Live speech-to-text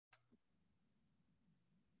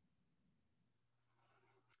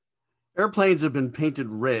Airplanes have been painted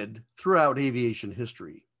red throughout aviation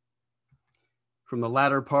history. From the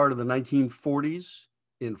latter part of the 1940s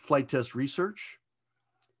in flight test research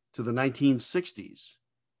to the 1960s.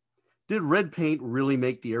 Did red paint really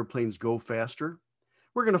make the airplanes go faster?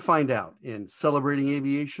 We're going to find out in Celebrating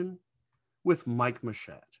Aviation with Mike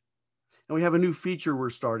Machat. And we have a new feature we're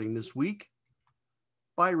starting this week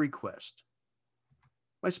by request.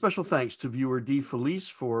 My special thanks to viewer D. Felice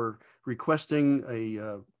for requesting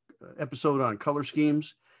a episode on color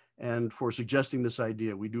schemes and for suggesting this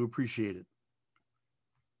idea. We do appreciate it.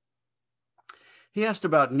 He asked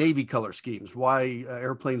about Navy color schemes, why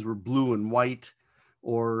airplanes were blue and white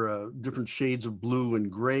or different shades of blue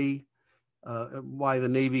and gray, why the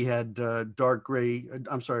Navy had dark blue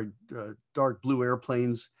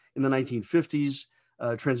airplanes in the 1950s,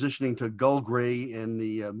 transitioning to gull gray in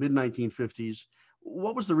the mid-1950s.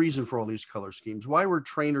 What was the reason for all these color schemes? Why were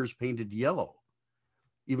trainers painted yellow,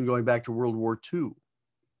 even going back to World War II?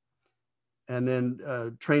 And then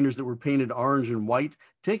trainers that were painted orange and white.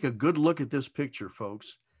 Take a good look at this picture,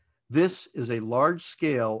 folks. This is a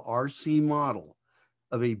large-scale RC model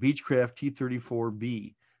of a Beechcraft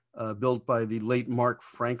T-34B built by the late Mark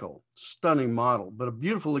Frankel. Stunning model, but a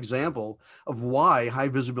beautiful example of why high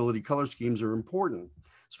visibility color schemes are important,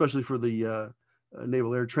 especially for the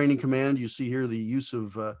Naval Air Training Command. You see here the use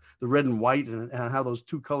of the red and white and how those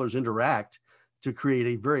two colors interact to create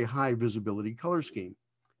a very high visibility color scheme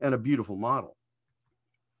and a beautiful model.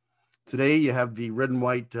 Today you have the red and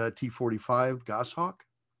white T-45 Goshawk.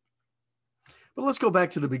 But let's go back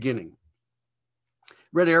to the beginning.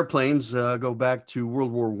 Red airplanes go back to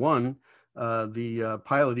World War I. The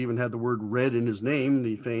pilot even had the word red in his name,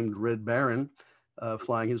 the famed Red Baron,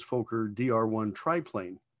 flying his Fokker DR-1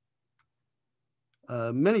 triplane.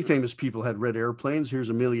 Many famous people had red airplanes. Here's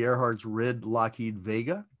Amelia Earhart's red Lockheed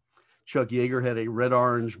Vega. Chuck Yeager had a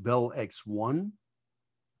red-orange Bell X-1.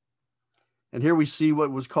 And here we see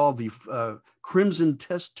what was called the Crimson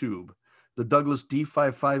Test Tube, the Douglas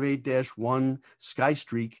D558-1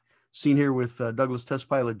 Skystreak, seen here with Douglas test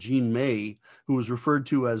pilot Gene May, who was referred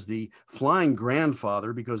to as the flying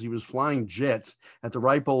grandfather because he was flying jets at the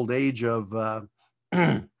ripe old age of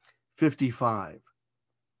 55.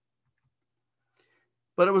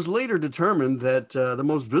 But it was later determined that the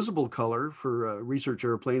most visible color for research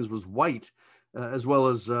airplanes was white, as well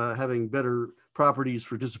as having better properties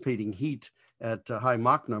for dissipating heat at high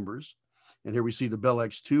Mach numbers. And here we see the Bell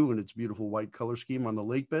X-2 and its beautiful white color scheme on the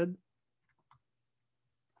lake bed.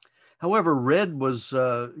 However, red was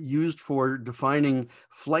used for defining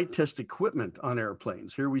flight test equipment on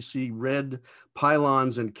airplanes. Here we see red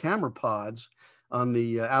pylons and camera pods on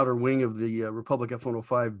the outer wing of the Republic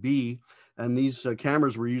F-105B. And these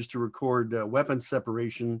cameras were used to record weapon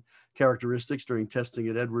separation characteristics during testing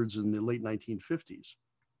at Edwards in the late 1950s.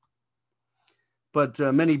 But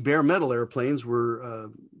many bare metal airplanes were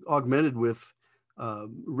augmented with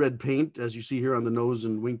red paint, as you see here on the nose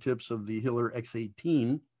and wingtips of the Hiller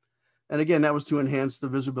X-18. And again, that was to enhance the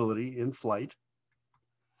visibility in flight.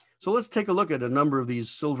 So let's take a look at a number of these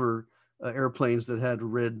silver airplanes that had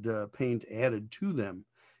red paint added to them.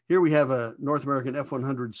 Here we have a North American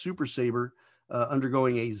F-100 Super Sabre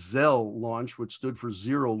undergoing a ZEL launch, which stood for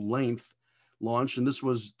zero length launch. And this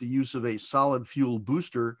was the use of a solid fuel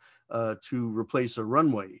booster to replace a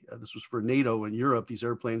runway. This was for NATO and Europe. These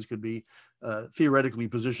airplanes could be theoretically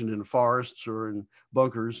positioned in forests or in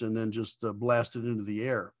bunkers and then just blasted into the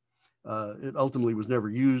air. It ultimately was never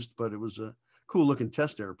used, but it was a cool looking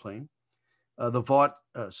test airplane. The Vought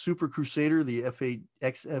Super Crusader, the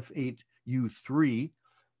XF-8U3,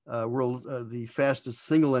 the fastest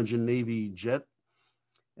single engine Navy jet,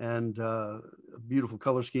 and a beautiful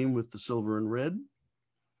color scheme with the silver and red.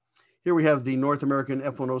 Here we have the North American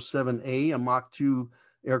F-107A, a Mach 2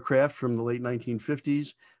 aircraft from the late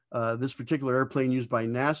 1950s. This particular airplane used by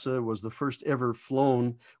NASA was the first ever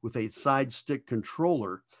flown with a side stick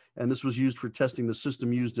controller, and this was used for testing the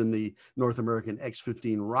system used in the North American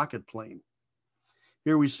X-15 rocket plane.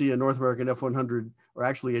 Here we see a North American F-100, or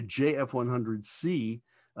actually a JF-100C,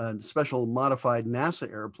 a special modified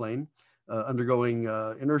NASA airplane undergoing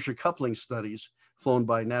inertia coupling studies flown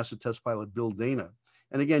by NASA test pilot Bill Dana.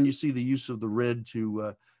 And again, you see the use of the red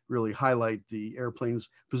to really highlight the airplane's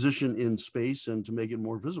position in space and to make it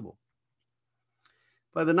more visible.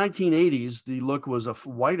 By the 1980s, the look was a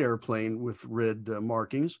white airplane with red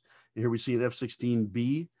markings. Here we see an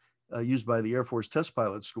F-16B used by the Air Force Test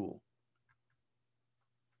Pilot School.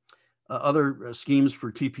 Other schemes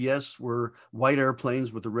for TPS were white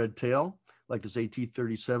airplanes with a red tail, like this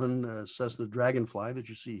AT-37 Cessna Dragonfly that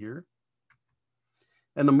you see here.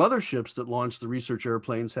 And the motherships that launched the research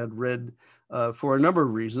airplanes had red for a number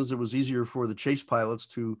of reasons. It was easier for the chase pilots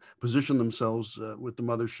to position themselves with the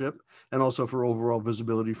mothership, and also for overall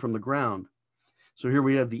visibility from the ground. So here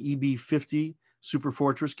we have the EB-50 Super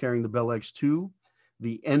Fortress carrying the Bell X-2,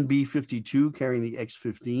 the NB-52 carrying the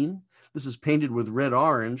X-15. This is painted with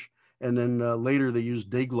red-orange, and then later they used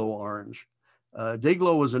Dayglow orange.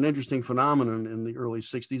 Dayglow was an interesting phenomenon in the early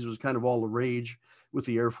 60s. It was kind of all the rage with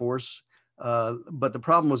the Air Force. But the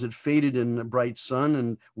problem was it faded in the bright sun,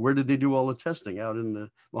 and where did they do all the testing? Out in the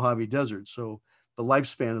Mojave Desert. So the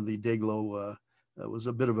lifespan of the Dayglow was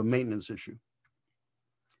a bit of a maintenance issue.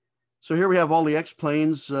 So here we have all the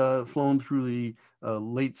X-planes flown through the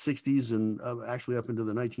late 60s and actually up into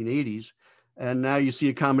the 1980s. And now you see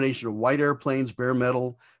a combination of white airplanes, bare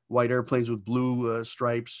metal, white airplanes with blue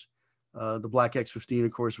stripes, the black X-15,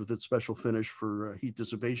 of course, with its special finish for heat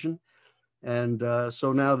dissipation. And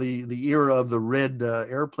so now the era of the red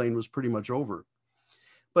airplane was pretty much over.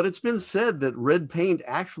 But it's been said that red paint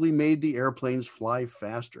actually made the airplanes fly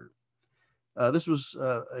faster. This was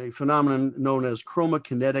a phenomenon known as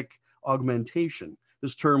chromokinetic augmentation.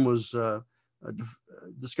 This term was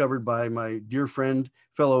discovered by my dear friend,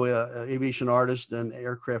 fellow aviation artist and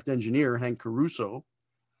aircraft engineer, Hank Caruso.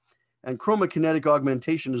 And chromokinetic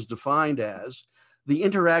augmentation is defined as the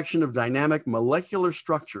interaction of dynamic molecular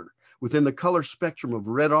structure within the color spectrum of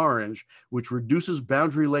red-orange, which reduces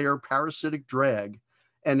boundary layer parasitic drag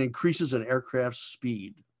and increases an aircraft's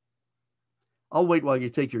speed. I'll wait while you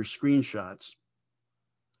take your screenshots.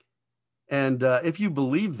 And if you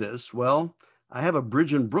believe this, well, I have a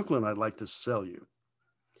bridge in Brooklyn I'd like to sell you.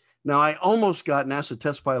 Now, I almost got NASA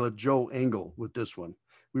test pilot Joe Engel with this one.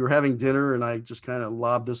 We were having dinner and I just kind of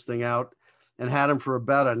lobbed this thing out and had him for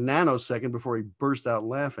about a nanosecond before he burst out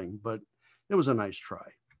laughing, but it was a nice try.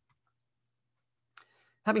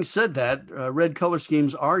 Having said that, red color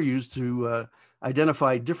schemes are used to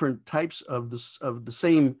identify different types of the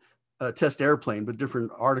same test airplane, but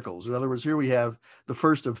different articles. In other words, here we have the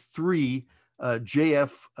first of three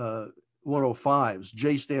JF 105s.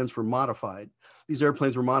 J stands for modified. These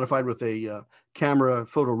airplanes were modified with a camera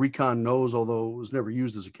photo recon nose, although it was never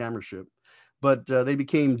used as a camera ship. But they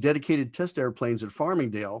became dedicated test airplanes at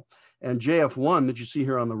Farmingdale. And JF1 that you see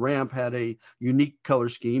here on the ramp had a unique color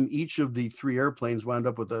scheme. Each of the three airplanes wound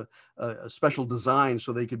up with a special design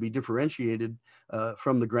so they could be differentiated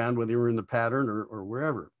from the ground, whether they were in the pattern or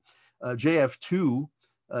wherever. JF2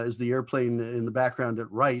 is the airplane in the background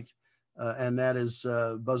at right, and that is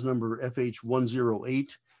buzz number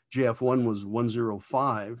FH108. JF1 was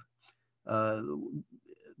 105.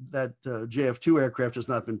 That JF2 aircraft has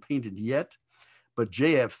not been painted yet, but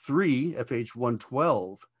JF3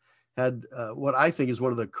 FH112 had what I think is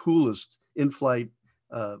one of the coolest in-flight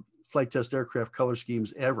flight test aircraft color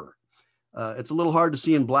schemes ever. It's a little hard to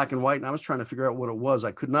see in black and white, and I was trying to figure out what it was.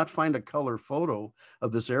 I could not find a color photo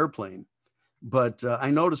of this airplane, but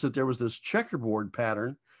I noticed that there was this checkerboard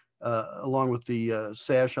pattern along with the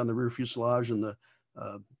sash on the rear fuselage and the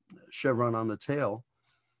chevron on the tail.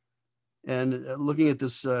 And looking at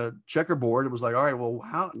this checkerboard, it was like, all right,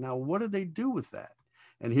 well, now what did they do with that?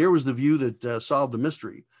 And here was the view that solved the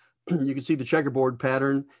mystery. You can see the checkerboard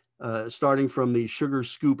pattern starting from the sugar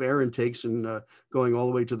scoop air intakes and going all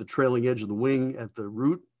the way to the trailing edge of the wing at the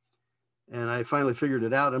root. And I finally figured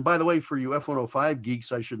it out. And by the way, for you F-105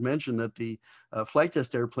 geeks, I should mention that the flight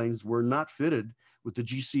test airplanes were not fitted with the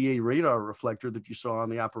GCA radar reflector that you saw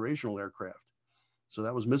on the operational aircraft. So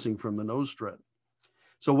that was missing from the nose strut.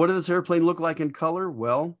 So what did this airplane look like in color?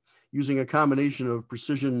 Well, using a combination of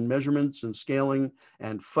precision measurements and scaling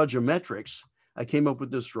and fudgeometrics, I came up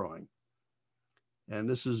with this drawing. And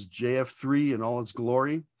this is JF3 in all its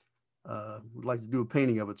glory. Would like to do a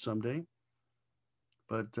painting of it someday.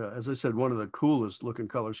 But as I said, one of the coolest looking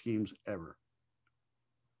color schemes ever.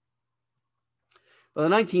 Well,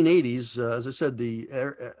 the 1980s, as I said, the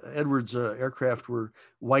Edwards aircraft were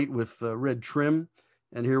white with red trim.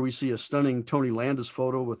 And here we see a stunning Tony Landis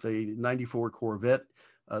photo with a 94 Corvette.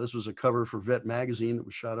 This was a cover for Vet magazine that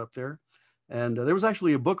was shot up there. And there was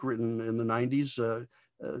actually a book written in the 90s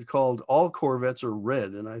called All Corvettes Are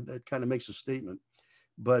Red. And that kind of makes a statement.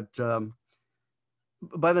 But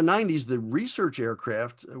by the 90s, the research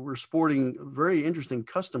aircraft were sporting very interesting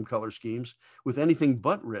custom color schemes with anything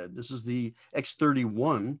but red. This is the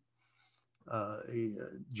X-31, a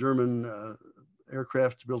German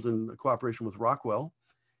aircraft built in cooperation with Rockwell.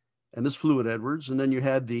 And this flew at Edwards. And then you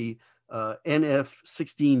had the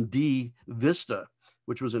NF-16D VISTA,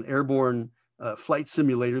 which was an airborne flight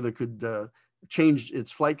simulator that could change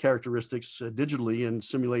its flight characteristics digitally and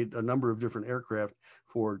simulate a number of different aircraft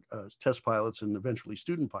for test pilots and eventually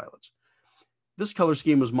student pilots. This color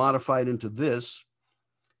scheme was modified into this.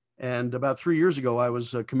 And about 3 years ago, I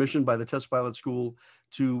was commissioned by the Test Pilot School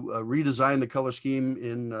to redesign the color scheme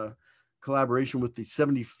in collaboration with the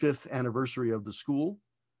 75th anniversary of the school.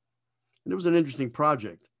 And it was an interesting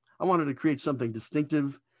project. I wanted to create something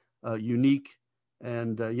distinctive, unique,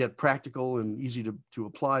 and yet practical and easy to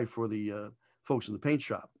apply for the folks in the paint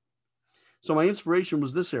shop. So my inspiration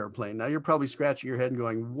was this airplane. Now you're probably scratching your head and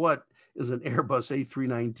going, what is an Airbus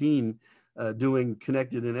A319 doing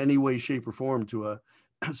connected in any way, shape, or form to a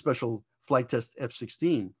special flight test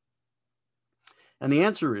F-16? And the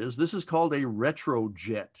answer is, this is called a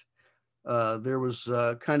retrojet. There was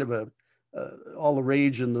kind of all the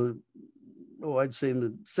rage in the, I'd say in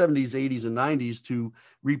the 70s, 80s, and 90s to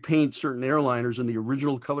repaint certain airliners in the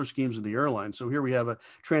original color schemes of the airline. So here we have a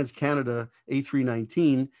Trans-Canada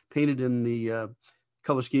A319 painted in the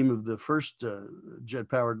color scheme of the first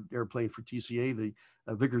jet-powered airplane for TCA, the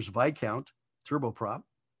Vickers Viscount turboprop.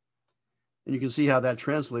 And you can see how that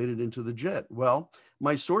translated into the jet. Well,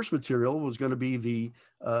 my source material was going to be the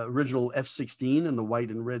original F-16 in the white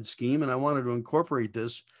and red scheme, and I wanted to incorporate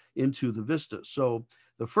this into the Vista. So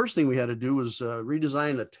the first thing we had to do was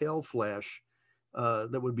redesign a tail flash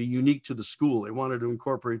that would be unique to the school. They wanted to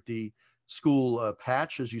incorporate the school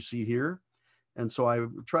patch, as you see here. And so I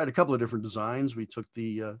tried a couple of different designs. We took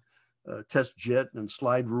the test jet and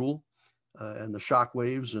slide rule and the shock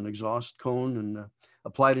waves and exhaust cone and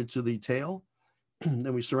applied it to the tail.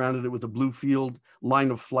 Then we surrounded it with a blue field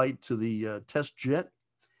line of flight to the test jet.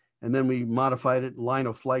 And then we modified it line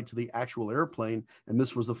of flight to the actual airplane. And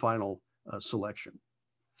this was the final selection.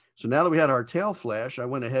 So now that we had our tail flash, I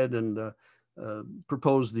went ahead and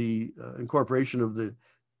proposed the incorporation of the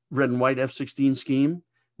red and white F-16 scheme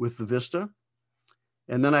with the Vista.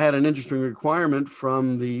 And then I had an interesting requirement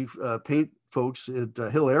from the paint folks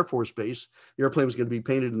at Hill Air Force Base. The airplane was going to be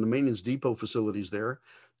painted in the maintenance depot facilities there.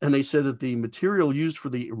 And they said that the material used for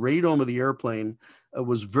the radome of the airplane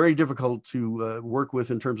was very difficult to work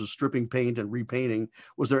with in terms of stripping paint and repainting.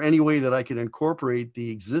 Was there any way that I could incorporate the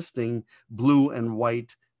existing blue and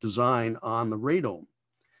white design on the radome?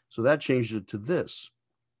 So that changed it to this.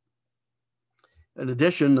 In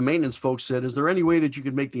addition, the maintenance folks said, is there any way that you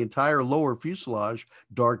could make the entire lower fuselage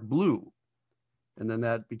dark blue? And then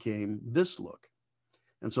that became this look.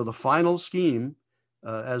 And so the final scheme,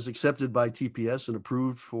 as accepted by TPS and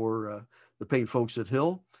approved for the paint folks at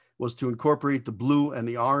Hill, was to incorporate the blue and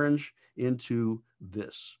the orange into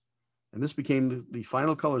this. And this became the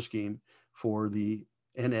final color scheme for the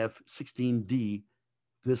NF-16D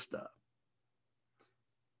Vista.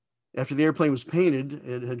 After the airplane was painted,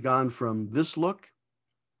 it had gone from this look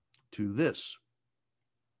to this.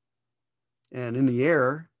 And in the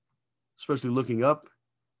air, especially looking up,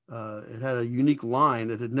 it had a unique line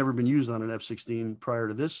that had never been used on an F-16 prior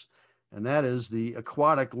to this, and that is the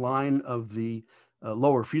aquatic line of the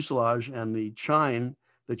lower fuselage and the chine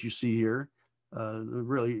that you see here, a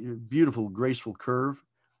really beautiful, graceful curve,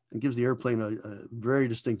 and gives the airplane a very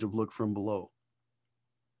distinctive look from below.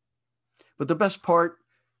 But the best part,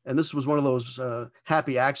 and this was one of those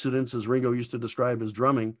happy accidents, as Ringo used to describe his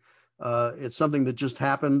drumming, it's something that just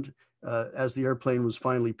happened as the airplane was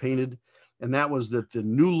finally painted. And that was that the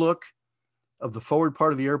new look of the forward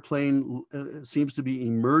part of the airplane seems to be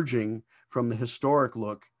emerging from the historic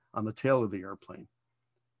look on the tail of the airplane.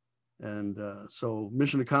 And so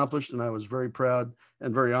mission accomplished, and I was very proud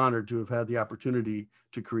and very honored to have had the opportunity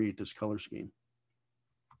to create this color scheme.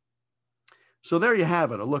 So there you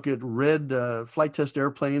have it, a look at red flight test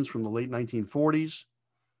airplanes from the late 1940s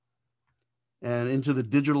and into the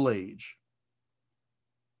digital age.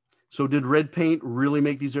 So did red paint really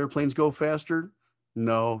make these airplanes go faster?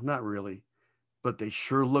 No, not really, but they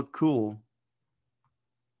sure look cool.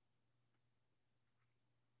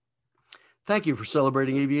 Thank you for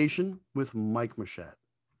celebrating aviation with Mike Machat.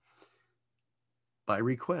 By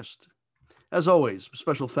request. As always,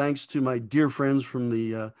 special thanks to my dear friends from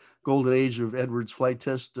the golden age of Edwards flight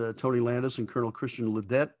test, Tony Landis and Colonel Christian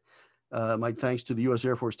Ledet. My thanks to the U.S.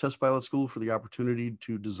 Air Force Test Pilot School for the opportunity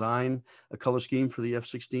to design a color scheme for the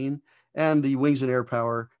F-16 and the Wings and Air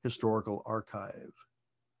Power Historical Archive.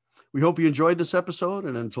 We hope you enjoyed this episode,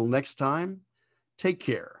 and until next time, take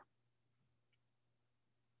care.